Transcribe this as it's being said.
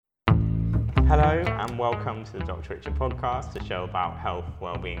Hello and welcome to the Dr. Richard podcast, a show about health,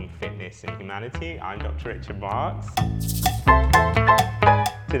 wellbeing, fitness and humanity. I'm Dr. Richard Marks.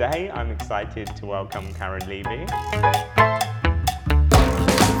 Today I'm excited to welcome Karen Levy.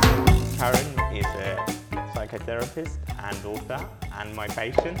 Karen is a psychotherapist and author and my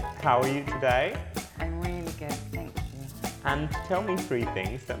patient. How are you today? I'm really good, thank you. And tell me 3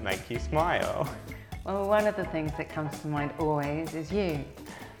 things that make you smile. Well, one of the things that comes to mind always is you.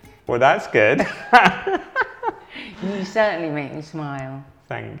 Well, that's good. You certainly make me smile.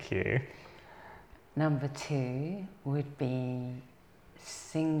 Thank you. Number 2 would be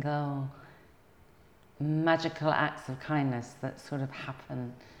single magical acts of kindness that sort of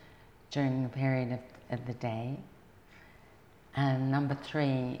happen during the period of the day. And number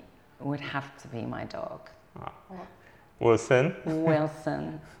 3 would have to be my dog. Wilson,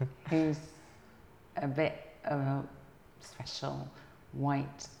 who's a bit of a special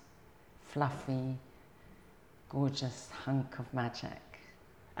white, fluffy, gorgeous hunk of magic.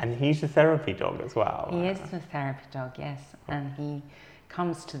 And he's a therapy dog as well. He is a therapy dog, yes, and he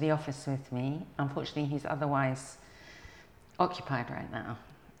comes to the office with me. Unfortunately, he's otherwise occupied right now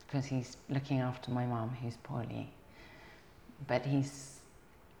because he's looking after my mum who's poorly. But he's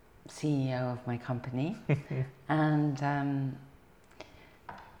CEO of my company, and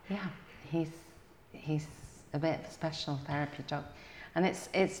he's a bit special therapy dog. And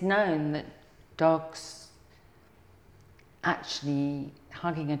it's known that dogs, actually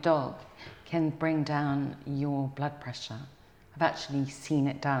hugging a dog can bring down your blood pressure. I've actually seen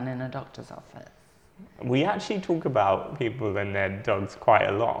it done in a doctor's office. We actually talk about people and their dogs quite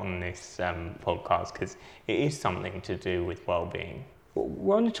a lot on this podcast because it is something to do with well-being. We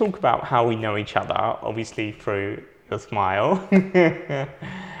want to talk about how we know each other, obviously through your smile,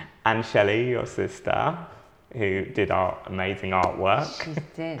 and Shelley, your sister, who did our amazing artwork. She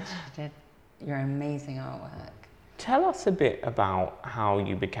did your amazing artwork. Tell us a bit about how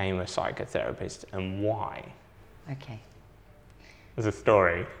you became a psychotherapist and why. Okay. There's a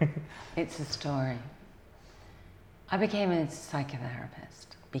story. It's a story. I became a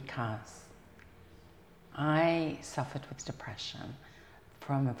psychotherapist because I suffered with depression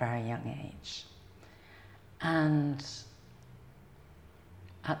from a very young age. And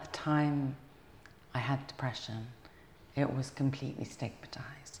at the time I had depression, it was completely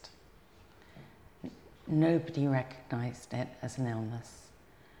stigmatized. Nobody recognized it as an illness.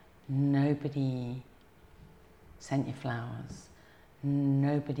 Nobody sent you flowers.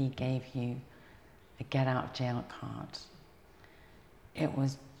 Nobody gave you a get out of jail card. It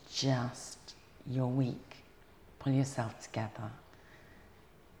was just, you're weak, pull yourself together,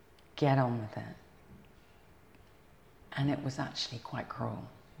 get on with it. And it was actually quite cruel.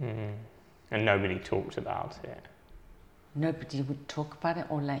 Mm-hmm. And nobody talked about it. Nobody would talk about it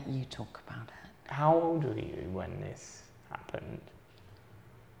or let you talk about it. How old were you when this happened?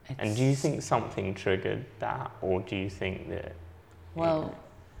 And do you think something triggered that, or do you think that... Well,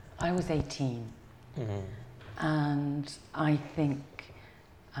 I was 18, and I think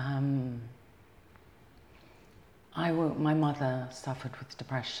my mother suffered with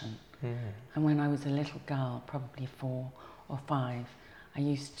depression, and when I was a little girl, probably 4 or 5, I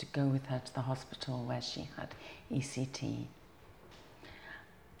used to go with her to the hospital where she had ECT.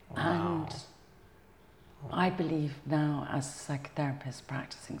 Wow. And I believe now, as a psychotherapist,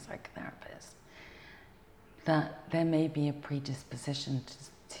 practicing psychotherapist, that there may be a predisposition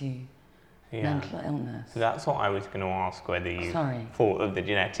to mental illness. So that's what I was going to ask, whether you thought of the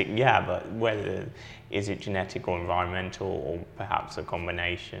genetic, but whether, is it genetic or environmental or perhaps a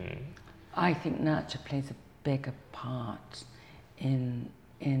combination? I think nurture plays a bigger part in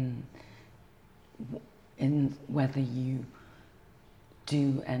whether you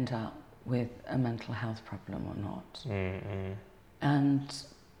do end up with a mental health problem or not. Mm-hmm. And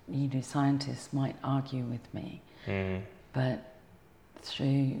scientists might argue with me, but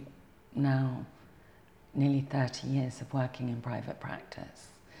through now nearly 30 years of working in private practice,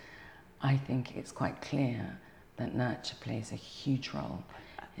 I think it's quite clear that nurture plays a huge role.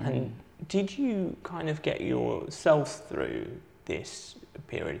 And did you kind of get yourself through this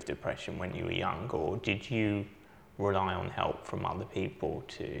period of depression when you were young, or did you rely on help from other people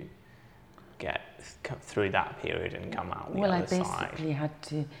to get through that period and come out the other side? Well, I basically had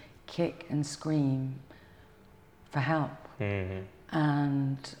to kick and scream for help. And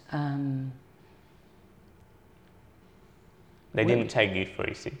they didn't take you for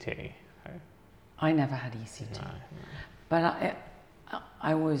ECT? I never had ECT. No. But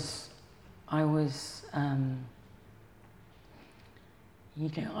I was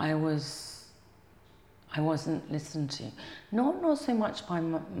I wasn't listened to. Not so much by,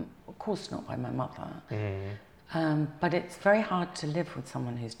 of course not by my mother, but it's very hard to live with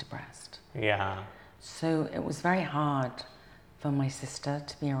someone who's depressed. Yeah. So it was very hard for my sister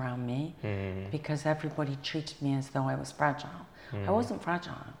to be around me because everybody treated me as though I was fragile. I wasn't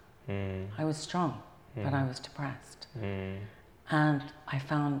fragile. I was strong, but I was depressed. And I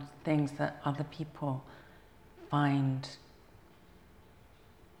found things that other people find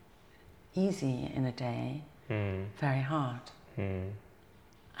easy in a day, very hard.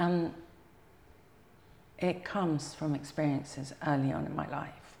 And it comes from experiences early on in my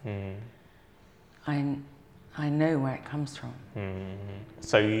life. I know where it comes from.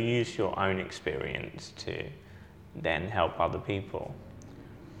 So you use your own experience to then help other people?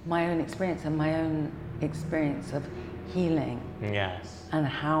 My own experience and my own experience of healing. Yes. And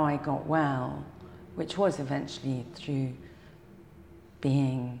how I got well, which was eventually through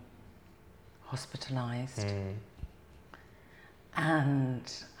being hospitalized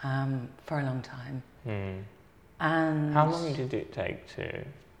and for a long time. And how long did it take to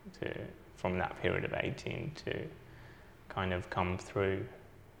from that period of 18 to kind of come through?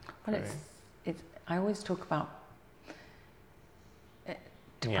 Well, it's I always talk about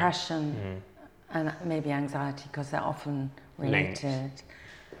depression and maybe anxiety because they're often related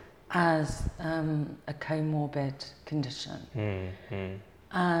as a comorbid condition.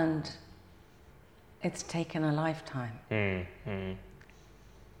 And it's taken a lifetime.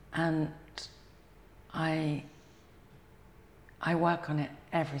 And I work on it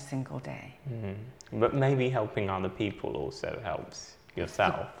every single day. But maybe helping other people also helps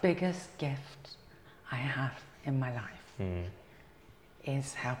yourself. The biggest gift I have in my life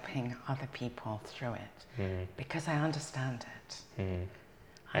is helping other people through it because I understand it.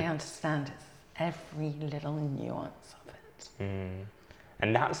 I understand every little nuance of it.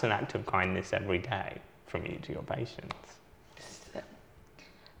 And that's an act of kindness every day from you to your patients.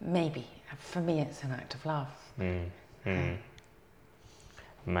 Maybe. For me, it's an act of love.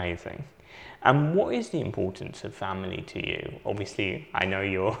 Amazing. And what is the importance of family to you? Obviously, I know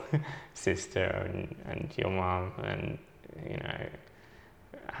your sister and your mum and, you know,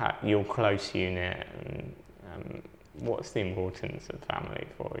 your close unit. And, what's the importance of family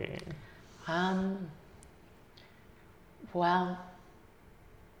for you? Well,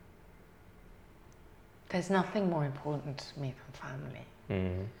 there's nothing more important to me than family.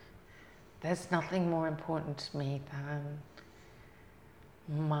 There's nothing more important to me than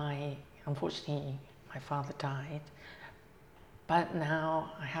unfortunately, my father died, but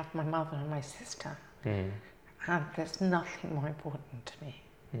now I have my mother and my sister, and there's nothing more important to me.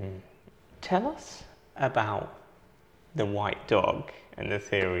 Tell us about the white dog and the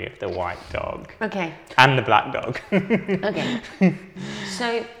theory of the white dog. Okay. And the black dog. Okay.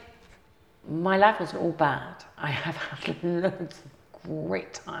 So, my life wasn't all bad. I have had loads of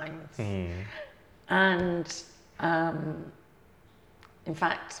great times. And in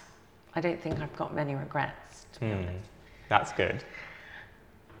fact, I don't think I've got many regrets, to be honest. That's good.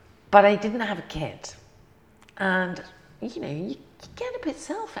 But I didn't have a kid. And, you know, you get a bit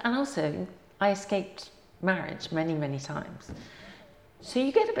selfish. And also, I escaped marriage many, many times. So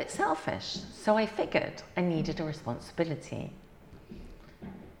you get a bit selfish. So I figured I needed a responsibility.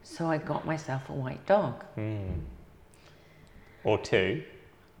 So I got myself a white dog. Or 2.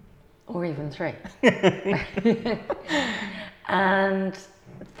 Or even 3. And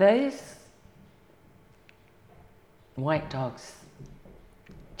those white dogs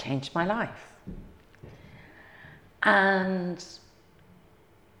changed my life. And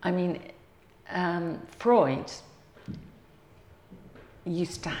I mean, Freud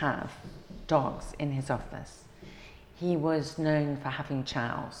used to have dogs in his office. He was known for having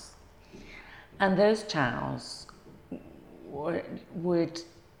chows. And those chows would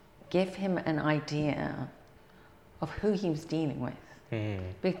give him an idea of who he was dealing with.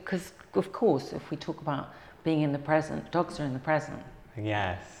 Because, of course, if we talk about being in the present, dogs are in the present.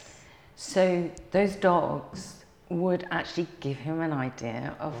 Yes. So those dogs would actually give him an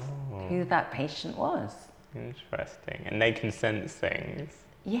idea of who that patient was. Interesting. And they can sense things.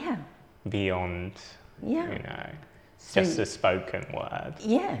 Yeah. Beyond, you know, so, just a spoken word.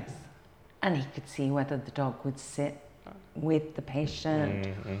 Yes. And he could see whether the dog would sit with the patient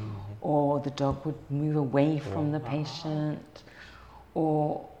or the dog would move away from the patient,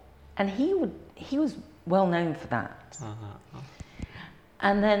 and he was well known for that.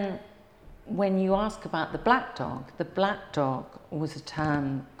 And then when you ask about the black dog was a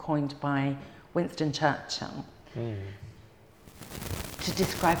term coined by Winston Churchill to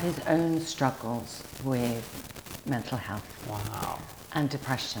describe his own struggles with mental health and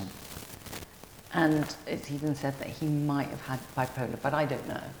depression. And it's even said that he might have had bipolar, but I don't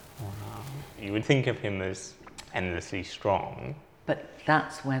know. Wow. You would think of him as endlessly strong. But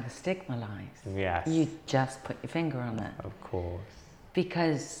that's where the stigma lies. Yes. You just put your finger on it. Of course.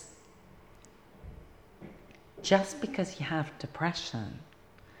 Because just because you have depression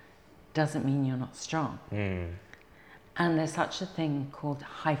doesn't mean you're not strong. And there's such a thing called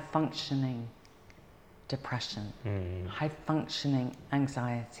high-functioning depression, high-functioning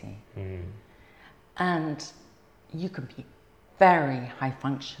anxiety. And you can be very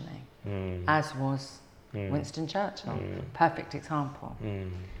high-functioning, as was Winston Churchill, perfect example.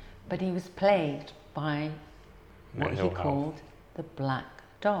 But he was plagued by what he called the black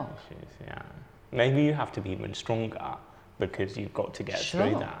dog. Yeah. Maybe you have to be even stronger because you've got to get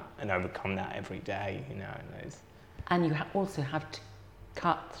through that and overcome that every day, you know. And you also have to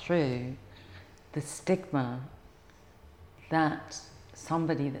cut through the stigma that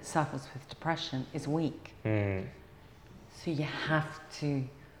somebody that suffers with depression is weak. So you have to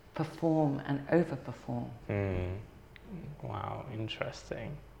perform and overperform. Wow,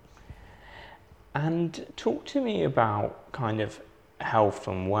 interesting. And talk to me about kind of health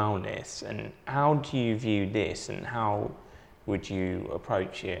and wellness, and how do you view this, and how would you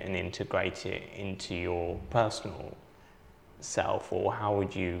approach it and integrate it into your personal self, or how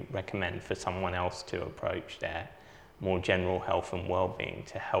would you recommend for someone else to approach their more general health and well-being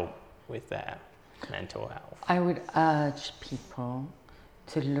to help with their mental health? I would urge people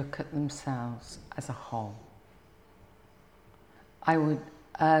to look at themselves as a whole. I would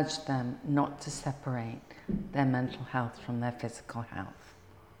urge them not to separate their mental health from their physical health.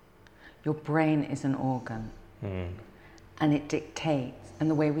 Your brain is an organ, and it dictates, and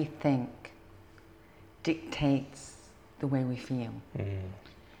the way we think dictates the way we feel.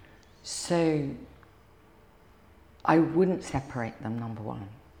 So I wouldn't separate them, number one.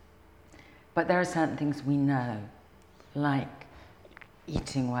 But there are certain things we know, like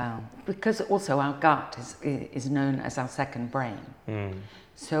eating well, because also our gut is known as our second brain.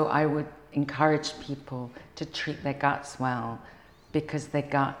 So I would encourage people to treat their guts well, because their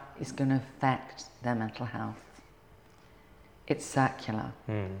gut is going to affect their mental health. It's circular.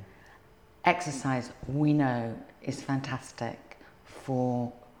 Exercise, we know, is fantastic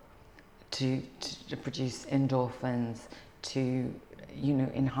to produce endorphins, to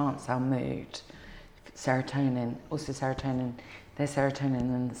enhance our mood. Serotonin, also serotonin. There's serotonin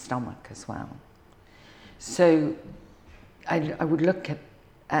in the stomach as well. So I would look at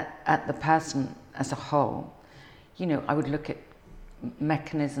the person as a whole. I would look at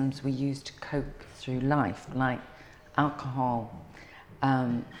mechanisms we use to cope through life, like alcohol,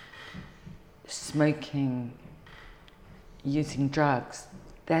 smoking, using drugs.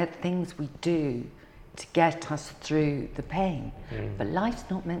 They're things we do to get us through the pain. But life's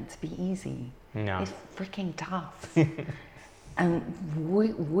not meant to be easy. No. It's freaking tough. And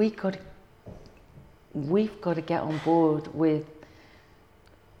we've got to get on board with.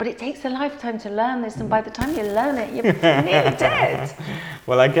 But it takes a lifetime to learn this, and by the time you learn it, you're nearly dead.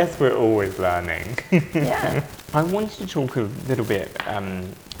 Well, I guess we're always learning. Yeah. I wanted to talk a little bit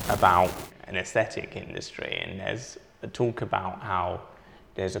about an aesthetic industry, and there's a talk about how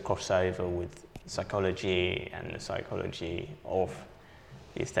there's a crossover with psychology and the psychology of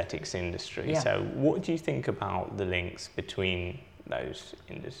the aesthetics industry. Yeah. So what do you think about the links between those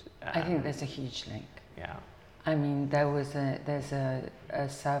industries? I think there's a huge link. Yeah. I mean, there's a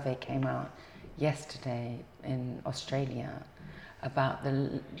survey came out yesterday in Australia about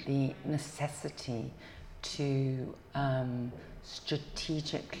the necessity to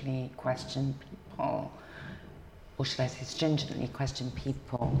strategically question people, or should I say stringently question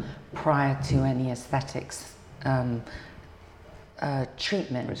people prior to any aesthetics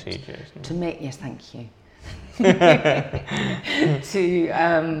treatment. Procedures. To make, yes, thank you.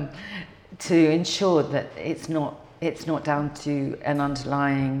 to ensure that it's not down to an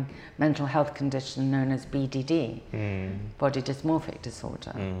underlying mental health condition known as BDD, body dysmorphic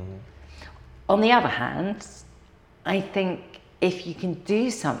disorder. On the other hand, I think if you can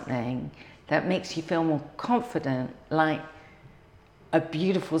do something that makes you feel more confident, like a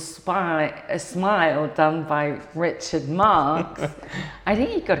beautiful smile done by Richard Marx, I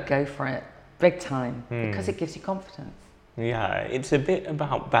think you've got to go for it big time, because it gives you confidence. Yeah, it's a bit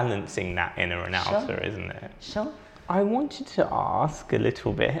about balancing that inner and outer, isn't it? Sure. I wanted to ask a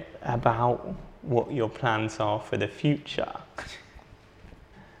little bit about what your plans are for the future.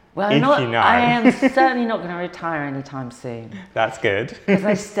 Well, know. I am certainly not going to retire anytime soon. That's good. Because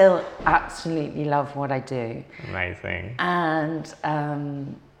I still absolutely love what I do. Amazing. And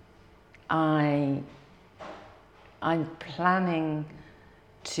I'm planning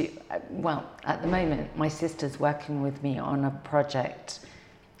well, at the moment, my sister's working with me on a project,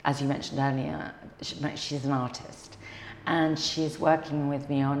 as you mentioned earlier. She's an artist, and she's working with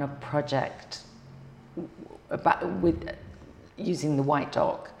me on a project with using the white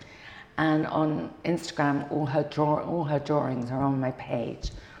dog. And on Instagram, all her drawings are on my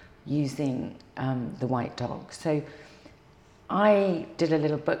page using the white dog. So I did a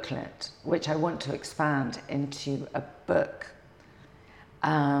little booklet, which I want to expand into a book,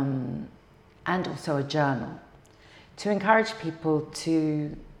 and also a journal, to encourage people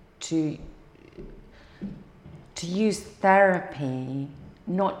to use therapy,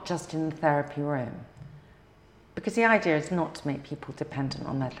 not just in the therapy room. Because the idea is not to make people dependent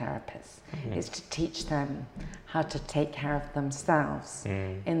on their therapists. Mm-hmm. It's to teach them how to take care of themselves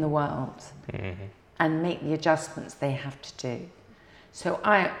in the world and make the adjustments they have to do. So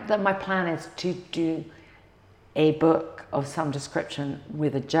my plan is to do a book of some description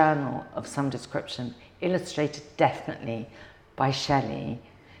with a journal of some description, illustrated definitely by Shelley,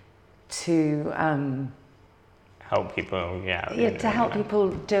 to help people, to help people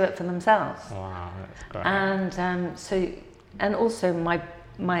do it for themselves. Wow, that's great. And also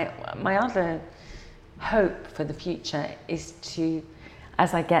my other hope for the future is to,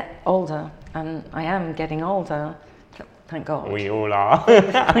 as I get older, and I am getting older, thank God. We all are.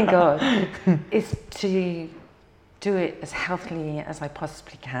 Thank God. Is to do it as healthily as I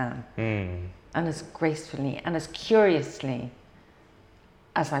possibly can, and as gracefully and as curiously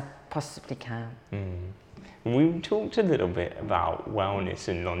as I possibly can. We talked a little bit about wellness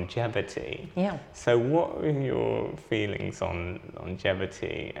and longevity. Yeah. So what are your feelings on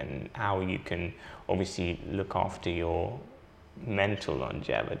longevity and how you can obviously look after your mental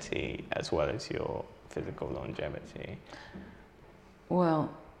longevity as well as your physical longevity?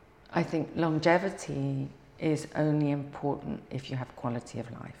 Well, I think longevity is only important if you have quality of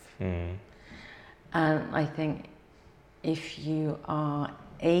life. And I think if you are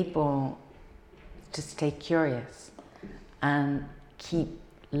able to stay curious and keep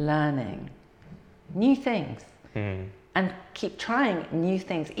learning new things and keep trying new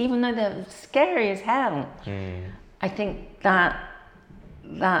things, even though they're scary as hell, I think that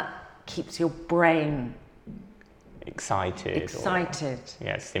keeps your brain excited.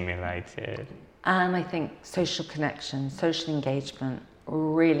 Stimulated. And I think social connection, social engagement,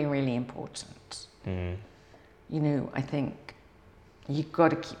 really, really important. You know, I think you've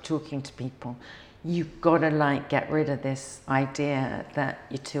got to keep talking to people. You've got to get rid of this idea that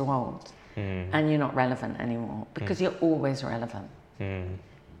you're too old and you're not relevant anymore, because you're always relevant.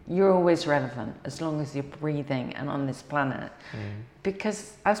 You're always relevant as long as you're breathing and on this planet.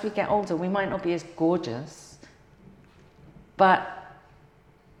 Because as we get older, we might not be as gorgeous, but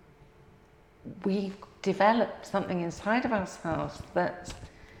we've developed something inside of ourselves that's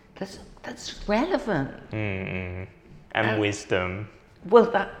relevant. And wisdom.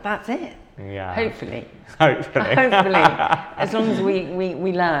 Well, that's it. Yeah. Hopefully. Hopefully. As long as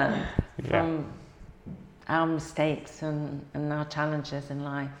we learn from our mistakes and our challenges in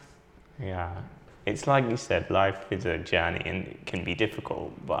life. Yeah. It's like you said, life is a journey and it can be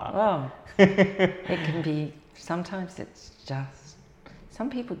difficult, but... Oh, it can be, sometimes it's just, some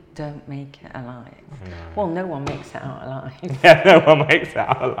people don't make it alive. No. Well, no one makes it out alive. Yeah, no one makes it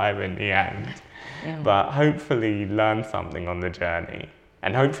out alive in the end. Yeah. But hopefully you learn something on the journey.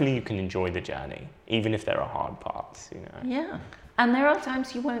 And hopefully you can enjoy the journey, even if there are hard parts, you know. Yeah, and there are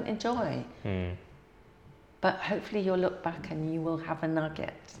times you won't enjoy. But hopefully you'll look back and you will have a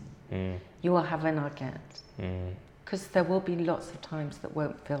nugget. You will have a nugget. Because there will be lots of times that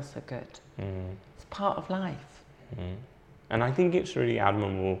won't feel so good. It's part of life. And I think it's really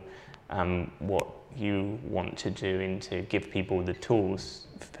admirable what you want to do and to give people the tools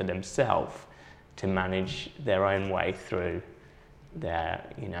for themselves to manage their own way through their,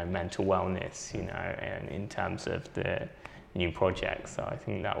 mental wellness, and in terms of the new projects. So I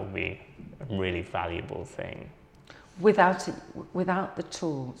think that will be a really valuable thing. Without the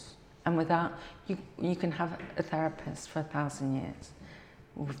tools, and without, you can have a therapist for 1,000 years.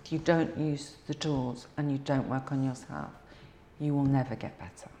 If you don't use the tools and you don't work on yourself, you will never get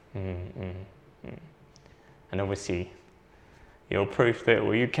better. And obviously, you're proof that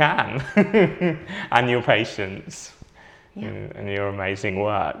you can, and your patience. And your amazing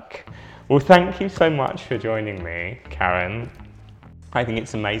work. Well, thank you so much for joining me, Karen. I think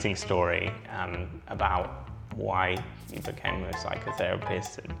it's an amazing story about why you became a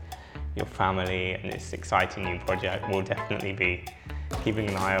psychotherapist and your family and this exciting new project. We'll definitely be keeping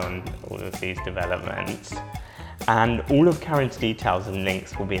an eye on all of these developments. And all of Karen's details and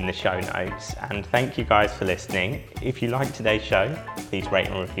links will be in the show notes. And thank you guys for listening. If you liked today's show, please rate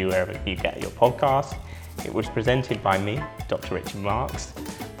and review wherever you get your podcast. It was presented by me, Dr. Richard Marks.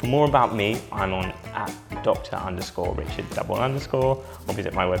 For more about me, I'm on @Dr_Richard_, or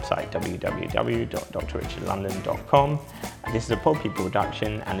visit my website www.drrichardlondon.com. This is a Pod People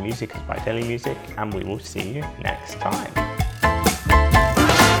production, and the music is by Deli Music, and we will see you next time.